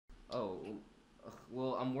Oh,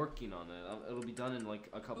 well, I'm working on it. It'll be done in like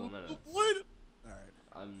a couple of minutes. What? All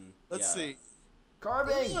right. Let's Yeah. see.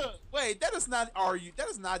 Carving. Ugh, wait, that is not are you. That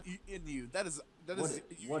is not in you. That What? is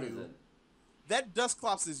you. What is it? That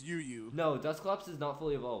Dusclops is you. No, Dusclops is not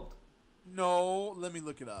fully evolved. No, let me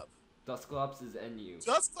look it up. Dusclops is NU.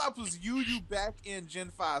 Dusclops was you back in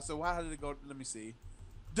Gen 5. So how did it go? Let me see.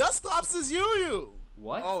 Dusclops is you.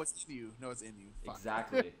 What? Oh, it's in you. No, it's in you. Fuck.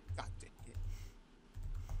 Exactly. God dang it.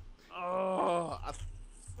 Oh,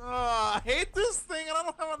 I hate this thing, and I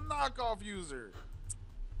don't have a knockoff user.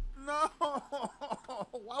 No,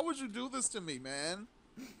 why would you do this to me, man?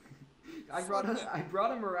 I brought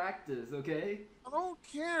a Maractus, okay? I don't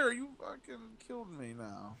care. You fucking killed me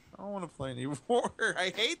now. I don't want to play anymore.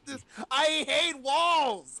 I hate this. I hate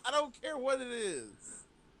walls. I don't care what it is.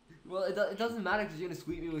 Well, it doesn't matter because you're gonna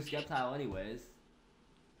sweep me with Skeptile anyways.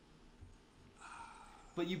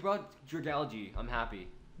 But you brought Dragalge. I'm happy.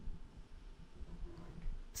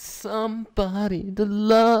 Somebody to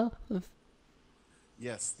love.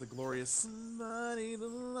 Yes, the glorious somebody to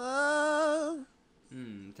love.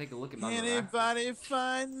 Take a look at my Anybody Maractus.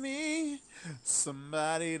 find me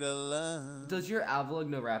somebody to love? Does your Avalugg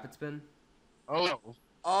know Rapid Spin?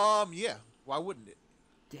 Oh. Yeah. Why wouldn't it?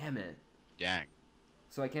 Damn it. Dang.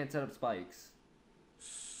 So I can't set up spikes.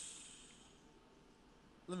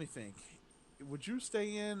 Let me think. Would you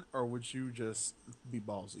stay in, or would you just be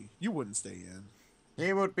ballsy? You wouldn't stay in.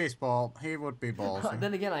 He would be ballsy.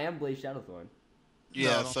 Then again, I am Blaze Shadowthorn.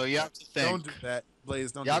 Yeah, No, so you have to think. Don't do that,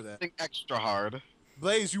 Blaze. Don't You do have to that. think extra hard.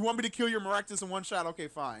 Blaze, you want me to kill your Maractus in one shot? Okay,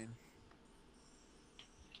 fine.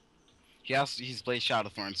 He's Blaze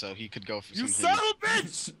Shadowthorn, so he could go for You something. son of a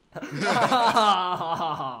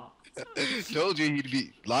bitch! Told you he'd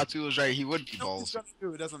be. Latu was right. He would be I know what he's balls.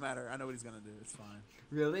 gonna do. It doesn't matter. I know what he's gonna do. It's fine.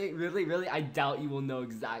 Really? Really? Really? I doubt you will know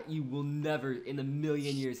You will never in a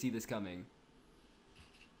million years see this coming.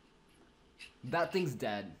 That thing's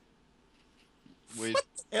dead. Wait. What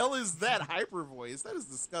the hell is that hyper voice? That is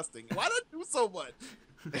disgusting. Why did it do so much?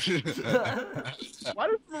 Why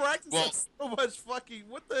did Maractus have so much fucking?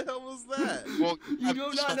 What the hell was that? Well, You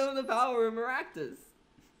do not know the power of Maractus.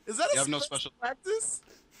 Is that You a have no Specs special- Maractus?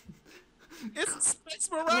 It's Specs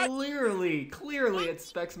Maractus. Clearly, it's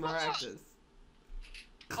Specs Maractus.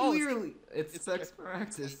 Oh, Clearly, it's it's Specs Specs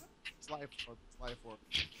Maractus. It's life form. It's life form.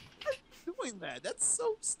 Why are you doing that? That's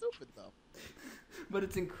so stupid, though. But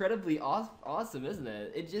it's incredibly awesome, isn't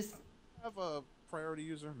it? It just Have a priority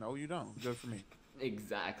user? No, you don't. Good for me.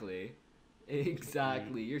 exactly.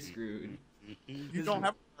 You're screwed. You don't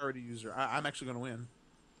have a priority user. I'm actually gonna win.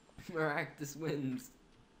 Maractus wins.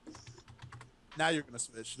 Now you're gonna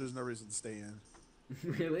switch. There's no reason to stay in.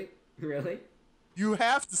 Really? Really? You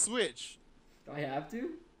have to switch. Do I have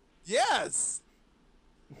to? Yes.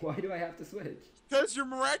 Why do I have to switch? Because your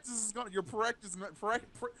Maractus is gonna, your precious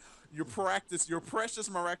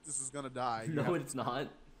Maractus is gonna die. You No, have- it's not.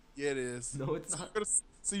 Yeah, it is. No, it's So not. you're gonna-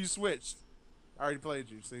 So you switched. I already played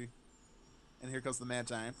you. See. And here comes the man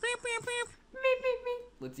time. Meep, meep, meep.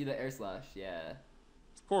 Let's see the air slash. Yeah.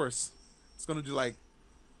 Of course, it's gonna do like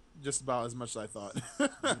just about as much as I thought.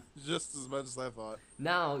 Just as much as I thought.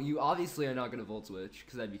 Now you obviously are not gonna volt switch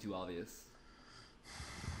because that'd be too obvious.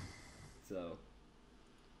 So.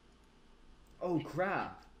 Oh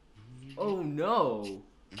crap! Oh no!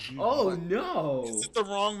 Oh no! Is it the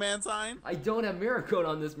wrong man time? I don't have mirror code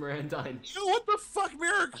on this Marantine. Yo, what the fuck,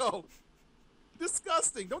 Miracle?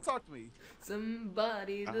 Disgusting. Don't talk to me.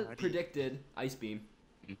 Somebody that predicted Ice Beam.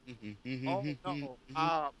 Oh no.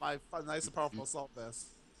 My nice and powerful assault vest.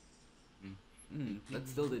 That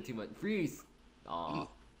still did too much. Freeze! Aw.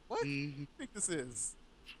 What do you think this is?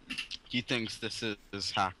 He thinks this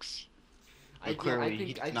is hacks. I clearly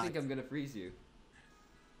think he's not. I'm gonna freeze you.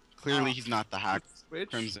 Clearly, he's not the hack Switch?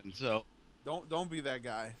 Crimson. So Don't be that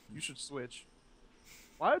guy. You should switch.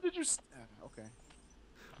 Why did you? Okay.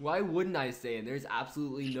 Why wouldn't I stay in? There's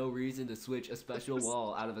absolutely no reason to switch a special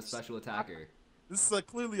wall out of a special attacker. This is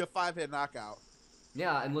clearly a 5-hit knockout.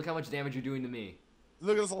 Yeah, and look how much damage you're doing to me.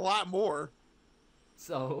 Look, there's a lot more.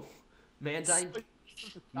 So, Mantine,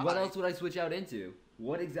 what else would I switch out into?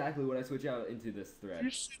 What exactly would I switch out into this thread? You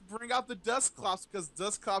should bring out the Dusclops because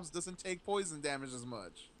Dusclops doesn't take poison damage as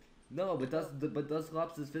much. No, but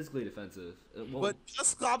Dusclops is physically defensive. It won't- But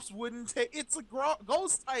Dusclops wouldn't take. It's a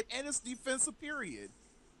ghost type and it's defensive. Period.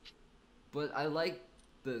 But I like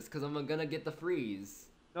this because I'm gonna get the freeze.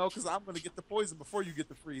 No, because I'm gonna get the poison before you get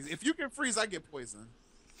the freeze. If you can freeze, I get poison.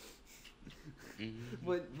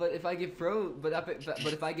 But if I get but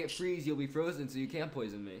if I get freeze, you'll be frozen, so you can't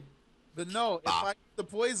poison me. But no, if I get the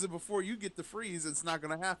poison before you get the freeze, it's not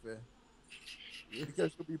gonna happen.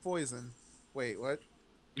 Because you'll be poisoned. Wait, what?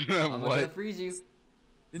 I'm gonna What? freeze you.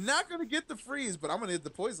 You're not gonna get the freeze, but I'm gonna hit the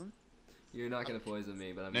poison. You're not gonna poison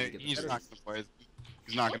me, but I'm No, gonna get the he's freeze. not gonna poison.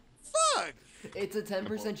 He's not gonna. Fuck! It's a 10%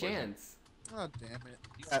 poison. chance. Oh damn it!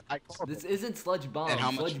 Yeah, I called This it. isn't Sludge Bomb. And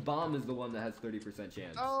how much- Sludge Bomb is the one that has 30%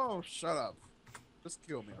 chance. Oh, shut up! Just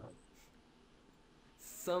kill me.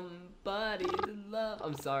 Somebody to love.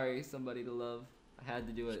 I'm sorry, somebody to love. I had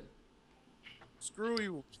to do it. Screw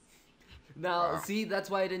you. Now, see, that's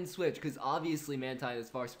why I didn't switch, because obviously Mantine is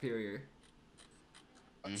far superior.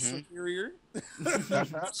 Mhm. Superior.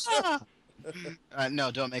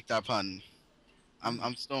 No, don't make that pun.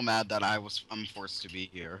 I'm still mad that I'm forced to be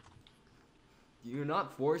here. You're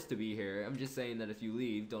not forced to be here. I'm just saying that if you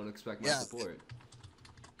leave, don't expect my Yeah. support.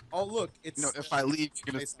 Oh look, it's. No, if I leave,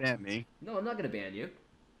 you're gonna spam me. No, I'm not gonna ban you.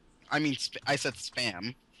 I mean, I said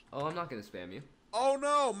spam. Oh, I'm not gonna spam you. Oh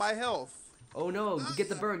no, my health. Oh no, get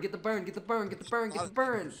the burn, get the burn, get the burn, get the burn, get the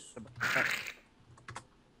burn.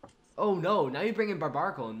 Oh no, now you bring in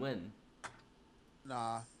Barbarical and win.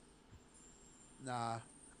 Nah.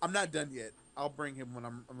 I'm not done yet. I'll bring him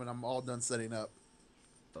when I'm all done setting up.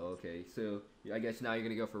 Okay, so I guess now you're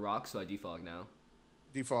gonna go for rocks, so I defog now.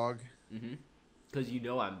 Defog. Mm-hmm. Because you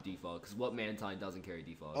know I'm defog, because what Mantine doesn't carry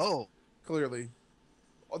defog? Oh, Clearly.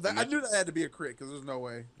 Oh, I knew that had to be a crit, because there's no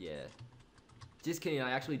way. Yeah. Just kidding,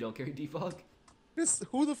 I actually don't carry defog.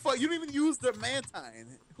 Who the fuck? You don't even use the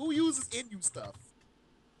Mantine. Who uses NU stuff?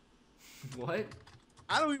 What?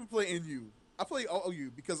 I don't even play NU. I play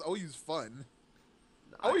OU because OU's fun.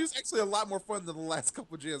 OU's actually a lot more fun than the last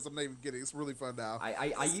couple of gens I'm not even getting. It's really fun now.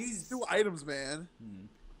 I use new items, man.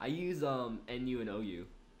 I use NU and OU,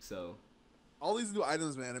 so All these new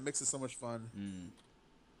items, man. It makes it so much fun.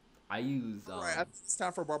 I use Alright, it's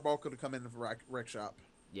time for Barbarco to come in the rec shop.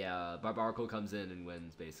 yeah, Barbarical comes in and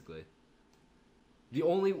wins basically. The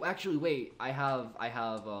only actually wait, I have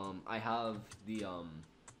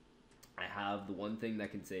the one thing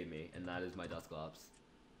that can save me, and that is my Dusclops.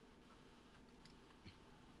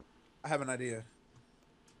 I have an idea.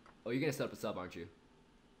 Oh, you're gonna set up a sub, aren't you?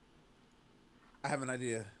 I have an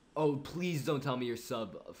idea. Oh, please don't tell me you're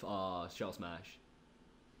sub Shell Smash.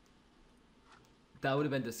 That would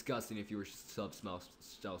have been disgusting if you were sub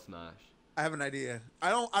Shell Smash. I have an idea. I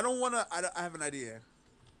don't want to. I have an idea.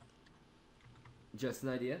 Just an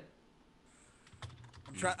idea?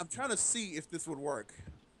 I'm trying to see if this would work.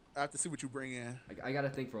 I have to see what you bring in. I gotta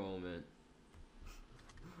think for a moment.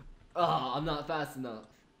 Oh, I'm not fast enough.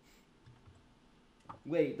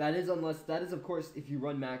 Wait, that is of course if you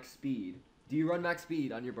run max speed. Do you run max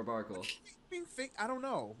speed on your Barbarical? Being fake, I don't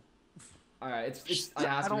know. Alright, I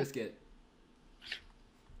have to risk it.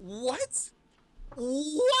 What?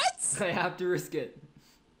 What? I have to risk it.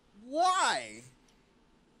 Why?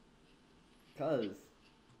 Cause.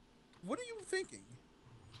 What are you thinking?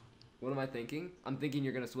 What am I thinking? I'm thinking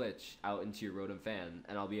you're gonna switch out into your Rotom Fan,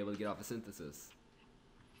 and I'll be able to get off a Synthesis.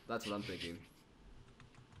 That's what I'm thinking.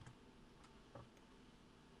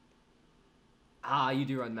 Ah, you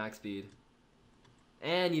do run max speed.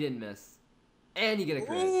 And you didn't miss. And you get a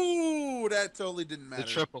crit. Ooh, that totally didn't matter. the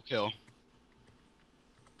triple kill.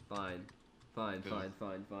 Fine. Fine. Good. One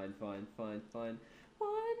night and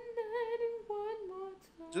one more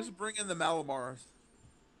time. Just bring in the Malamars.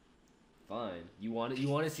 Fine. You want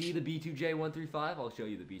to see the B2J135? I'll show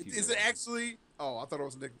you the B2J. Is it actually? Oh, I thought it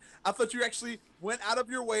was Nick. I thought you actually went out of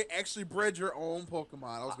your way, actually bred your own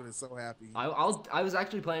Pokemon. I was gonna be so happy. I was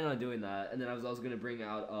actually planning on doing that, and then I was also gonna breed a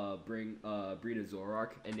Zoroark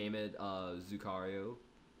and name it Zucario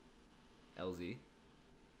LZ.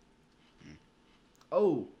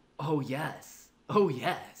 Oh yes. Oh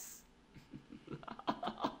yes.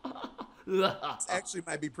 This actually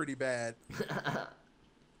might be pretty bad.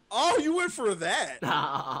 Oh, you went for that.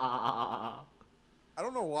 I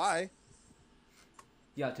don't know why.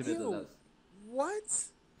 Yeah, 2 minutes of Ew. those. What?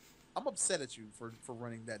 I'm upset at you for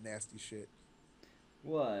running that nasty shit.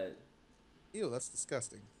 What? Ew, that's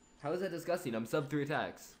disgusting. How is that disgusting? I'm sub 3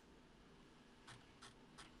 attacks.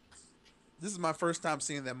 This is my first time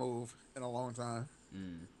seeing that move in a long time.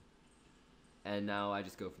 And now I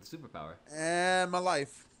just go for the superpower. And my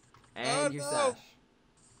life. And your sash.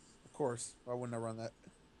 Of course. Why wouldn't I run that?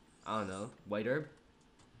 I don't know. White herb?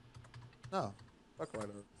 No. Fuck right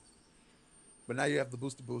up. But now you have the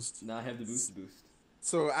boost. Now I have the boost.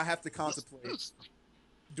 So I have to contemplate.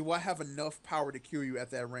 Do I have enough power to kill you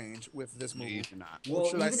at that range with this move? You do not. Well,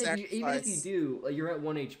 should I even if you sacrifice- do, like, you're at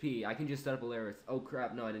 1 HP, I can just set up a Laris. Oh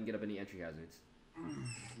crap, no, I didn't get up any entry hazards.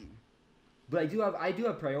 But I do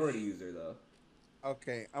have priority user though.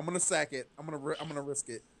 Okay, I'm gonna sack it. I'm gonna risk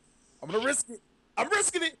it. I'm risking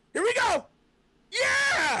it. Here we go.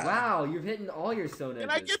 Yeah! Wow, you're hitting all your stone edges. Can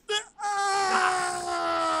I get the?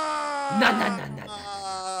 Ah! No, no, no, no, no,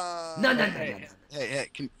 no, no, no, Hey, no, no, hey,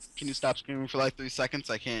 can you stop screaming for like 3 seconds?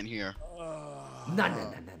 I can't hear. no, no, no, no,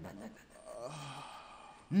 no,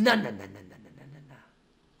 no, no, no, no, no, no, no, no, no.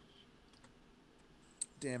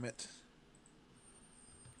 Damn it.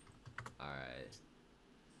 All right.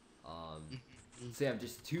 So you have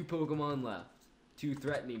just 2 Pokemon left. 2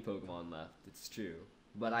 threatening Pokemon left. It's true,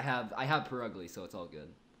 but I have Perugly, so it's all good.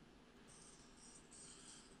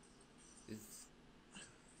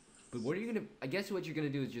 But what are you gonna? I guess what you're gonna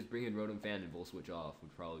do is just bring in Rotom Fan and Volt Switch off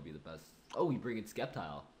would probably be the best. Oh, you bring in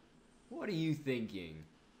Sceptile. What are you thinking?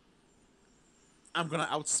 I'm gonna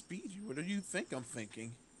outspeed you. What do you think I'm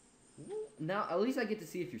thinking? Now, at least I get to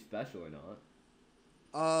see if you're special or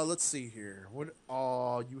not. Let's see here. What?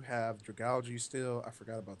 Oh, you have Dragalge still. I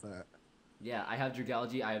forgot about that. Yeah, I have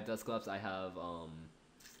Dragalge, I have Dusclops, I have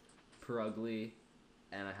Perugly,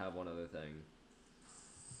 and I have one other thing.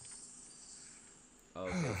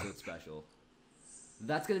 Okay, so it's special.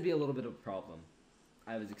 That's gonna be a little bit of a problem.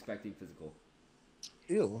 I was expecting physical.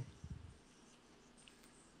 Ew.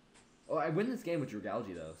 Oh, I win this game with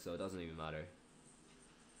Dragalge though, so it doesn't even matter.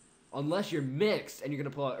 Unless you're mixed and you're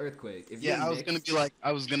gonna pull out Earthquake. If Yeah, you're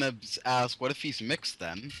I was gonna ask, what if he's mixed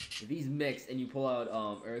then? If he's mixed and you pull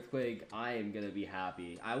out Earthquake, I am gonna be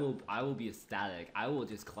happy. I will be ecstatic. I will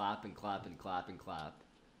just clap and clap and clap and clap.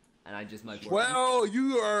 And I just might. Well,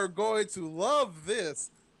 you are going to love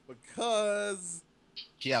this because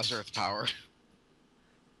He has Earth power.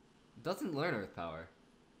 Doesn't learn Earth power.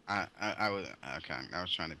 I was okay. I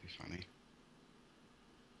was trying to be funny.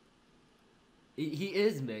 He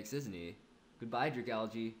is mixed, isn't he? Goodbye,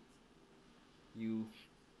 Dragalge. You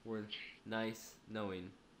were nice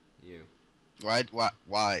knowing you.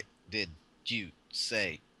 Why did you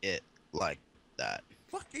say it like that?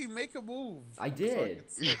 fucking make a move. I did.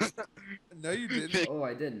 No, you didn't. Oh,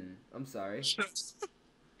 I didn't. I'm sorry.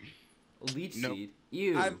 Leech Nope. Seed.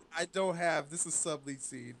 You. I don't have. This is sub lead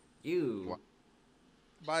seed. You. What?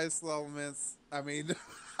 Bias elements. I mean,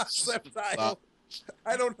 Sceptile.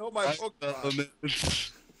 I don't know my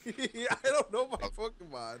Pokemon. I don't know my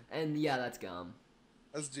Pokemon. And yeah, that's Gum.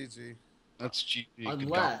 That's GG. That's cheap.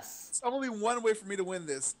 Unless. It's only one way for me to win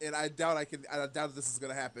this, and I doubt I doubt this is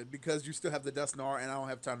gonna happen because you still have the Dusknoir, and I don't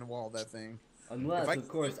have time to wall that thing. Unless, of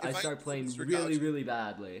course, I start playing really, really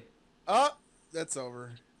badly. Oh, that's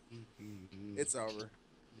over. It's over.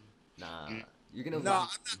 Nah. You're gonna. No,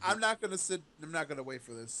 I'm not gonna sit. I'm not gonna wait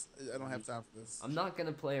for this. I don't have time for this. I'm not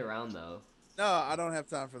gonna play around though. No, I don't have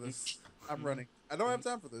time for this. I'm running. I don't have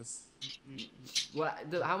time for this. What?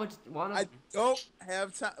 How much? I don't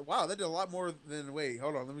have time. Wow, that did a lot more than. Wait,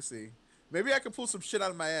 hold on. Let me see. Maybe I could pull some shit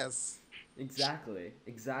out of my ass. Exactly.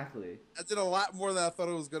 Exactly. I did a lot more than I thought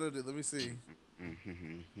it was gonna do. Let me see.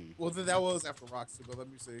 Well, then that was after Roxy, but let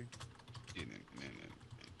me see.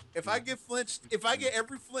 If I get flinched, if I get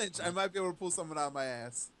every flinch, I might be able to pull something out of my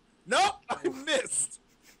ass. Nope, I missed.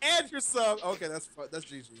 And your sub. Okay, that's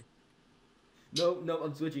GG. No,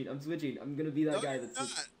 I'm switching. I'm gonna be that No, guy you're that's.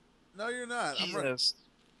 not. No, you're not. I'm running.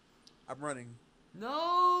 I'm running.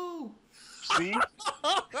 No. See?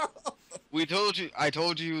 We told you. I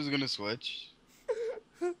told you he was gonna switch.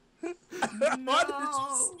 Why did you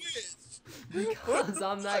switch? Because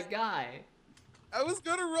I'm that guy. I was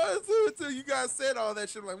gonna run through it until you guys said all that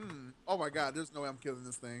shit. I'm like, oh my god, there's no way I'm killing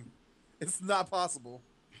this thing. It's not possible.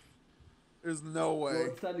 There's no way. Well,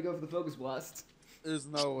 it's time to go for the focus blast. There's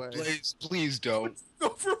no way. Blaze, please don't. Go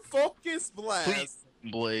for focus blast. Please,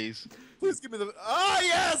 Blaze. Please give me the. Oh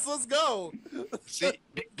yes, let's go. See,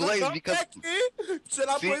 Blaze, because Should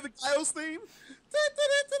I See? play the Kyos theme?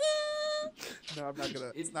 No, I'm not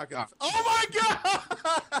gonna. It's not gonna. Oh my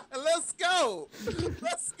god! Let's go.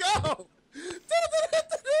 Let's go.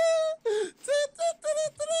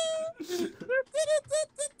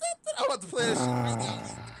 I'm about to play that shit right now.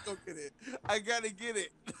 Go get it. I gotta get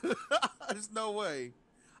it. There's no way.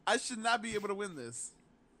 I should not be able to win this.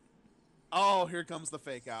 Oh, here comes the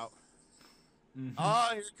fake out. Oh,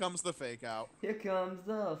 here comes the fake out. Here comes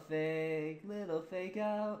the fake, little fake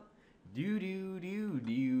out. Do do do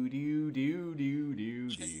do do do do do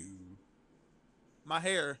do. My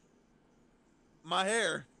hair. My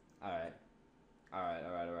hair. All right.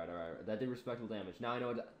 That did respectable damage. Now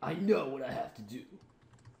I know what I have to do.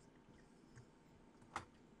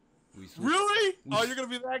 Really? Oh, you're gonna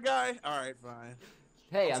be that guy? All right, fine.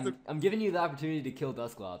 Hey, I'm giving you the opportunity to kill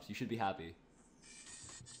Dusclops. You should be happy.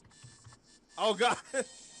 Oh god.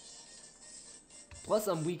 Plus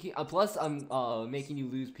I'm making you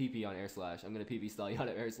lose PP on Air Slash. I'm gonna PP stall you on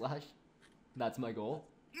Air Slash. That's my goal.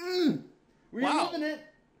 Reliving it.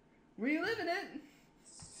 Reliving it.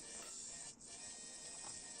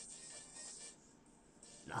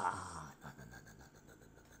 Ah.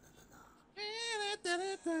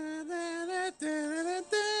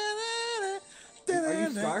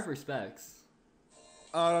 Scarf or Specs?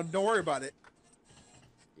 Don't worry about it.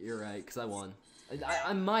 You're right, cause I won. I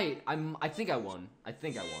think I won. I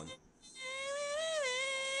think I won.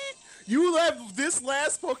 You have this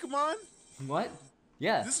last Pokemon? What?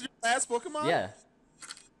 Yeah. This is your last Pokemon? Yeah.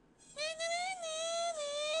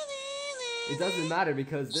 It doesn't matter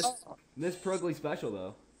because this Purugly special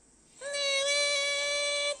though.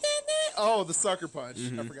 Oh, the sucker punch.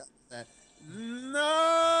 I forgot that. No!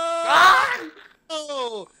 Ah!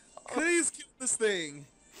 Oh, please kill this thing.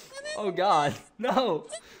 Oh God, no!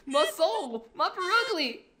 My soul, my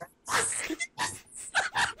Purugly.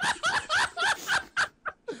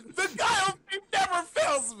 The guy on me never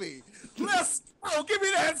fails me. Let's go. Give me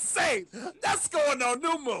that save. That's going on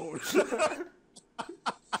New Moon.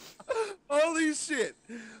 Holy shit.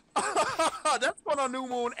 That's going on New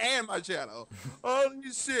Moon and my channel.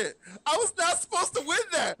 Holy shit. I was not supposed to win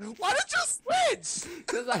that. Why did you switch?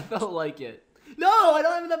 Because I felt like it. No, I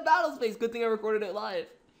don't have enough battle space. Good thing I recorded it live.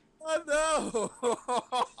 Oh no.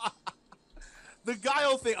 The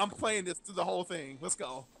Guile thing, I'm playing this through the whole thing. Let's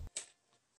go.